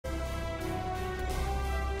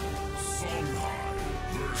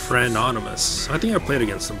Anonymous. I think I played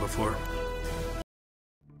against them before.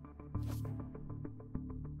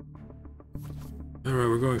 Alright,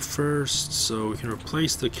 we're going first, so we can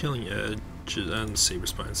replace the Killing Edge and Saber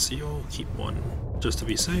Spine Seal. Keep one just to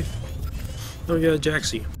be safe. Oh yeah,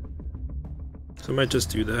 Jaxi. So I might just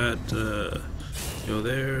do that. Go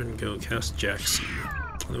there and go cast Jaxi.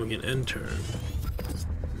 And then we can end turn.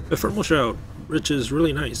 Ephemeral Shroud, which is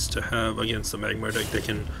really nice to have against the Magmar deck that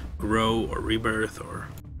can grow or rebirth or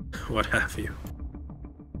what have you.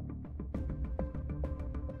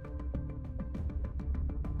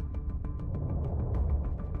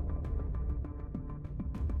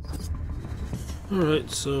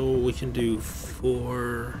 Alright, so we can do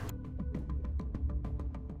 4.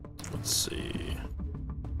 Let's see.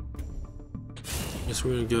 I guess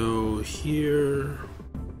we're gonna go here.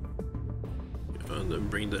 And then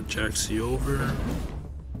bring that Jaxi over.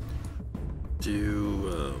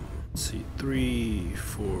 Do, let's see, 3,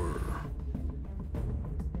 4.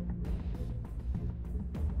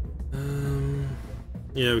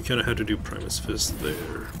 Yeah, we kind of had to do Primus Fist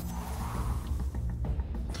there.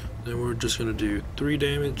 Then we're just gonna do 3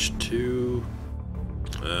 damage to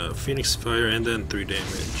Phoenix Fire and then 3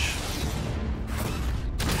 damage.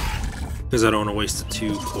 Because I don't want to waste the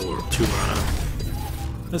 2 for 2 mana.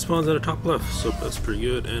 That spawns at the top left, so that's pretty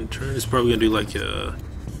good. And turn is probably gonna do like a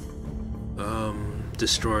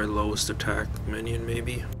destroy lowest attack minion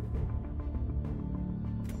maybe.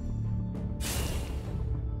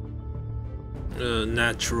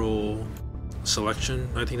 Natural selection,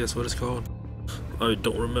 I think that's what it's called. I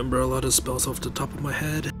don't remember a lot of spells off the top of my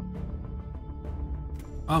head.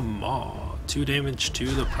 A Maw, 2 damage to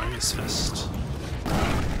the Primus Fist.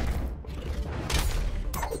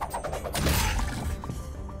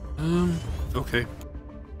 Okay.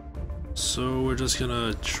 So we're just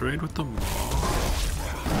gonna trade with the Maw.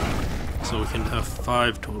 So we can have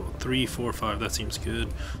 5 total. 3, 4, 5, that seems good.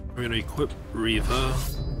 We're gonna equip Riva.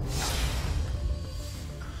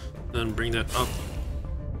 Then bring that up.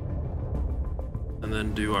 And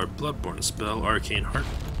then do our Bloodborne spell, Arcane Heart.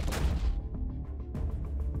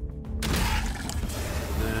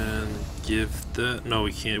 Then give that. No,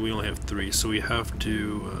 we can't. We only have 3, so we have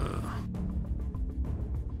to.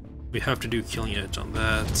 We have to do Killing Edge on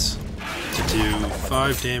that to do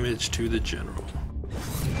 5 damage to the general.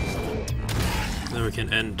 Then we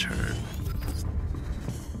can end turn.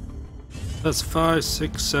 That's 5,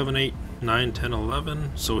 6, 7, 8, 9, 10,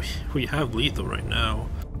 11. So we have lethal right now.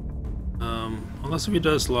 Unless he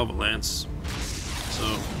does Lava Lance.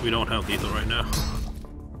 So we don't have lethal right now.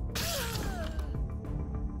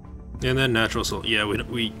 And then Natural Assault. Yeah,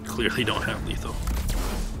 we clearly don't have lethal.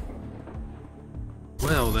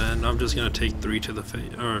 Well then, I'm just gonna take 3 to the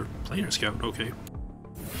or Planar Scout, okay.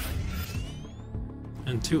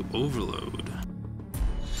 And 2 Overload.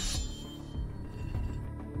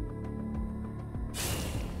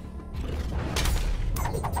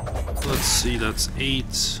 Let's see, that's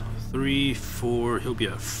 8, 3, 4, he'll be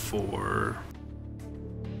at 4,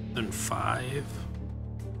 and 5.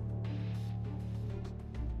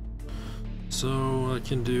 So I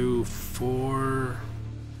can do 4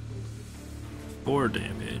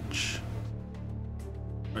 damage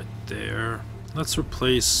right there. Let's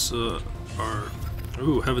replace our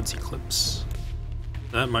Heaven's Eclipse.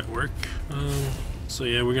 That might work. So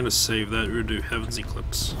yeah, we're gonna save that. We're gonna do Heaven's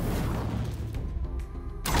Eclipse.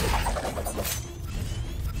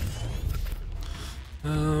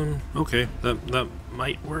 Okay, that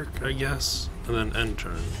might work, I guess. And then end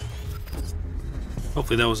turn.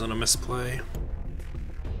 Hopefully that wasn't a misplay.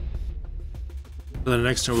 Then the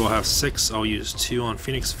next turn we'll have 6. I'll use 2 on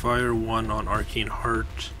Phoenix Fire, 1 on Arcane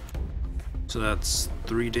Heart. So that's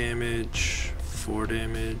 3 damage, 4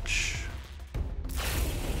 damage,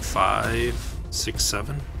 5, 6,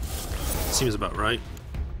 7. Seems about right.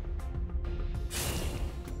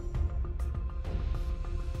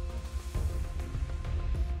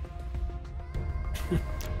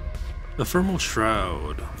 Ephemeral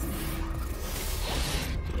Shroud.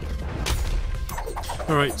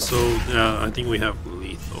 Alright, so yeah, I think we have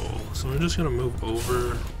lethal. So I'm just gonna move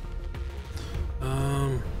over.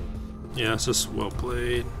 Yeah, it's just well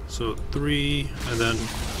played. So 3, and then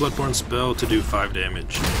Bloodborne spell to do 5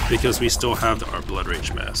 damage, because we still have our Blood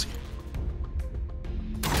Rage Mask.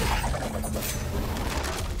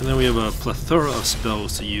 And then we have a plethora of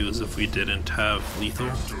spells to use if we didn't have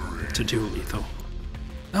lethal, to do lethal.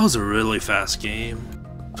 That was a really fast game.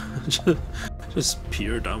 Just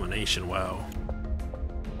pure domination, wow.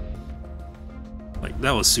 Like,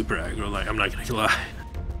 that was super aggro, like, I'm not gonna lie.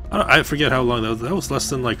 I forget how long that was. That was less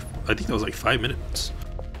than, like, I think that was like 5 minutes.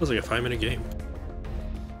 That was like a 5-minute game.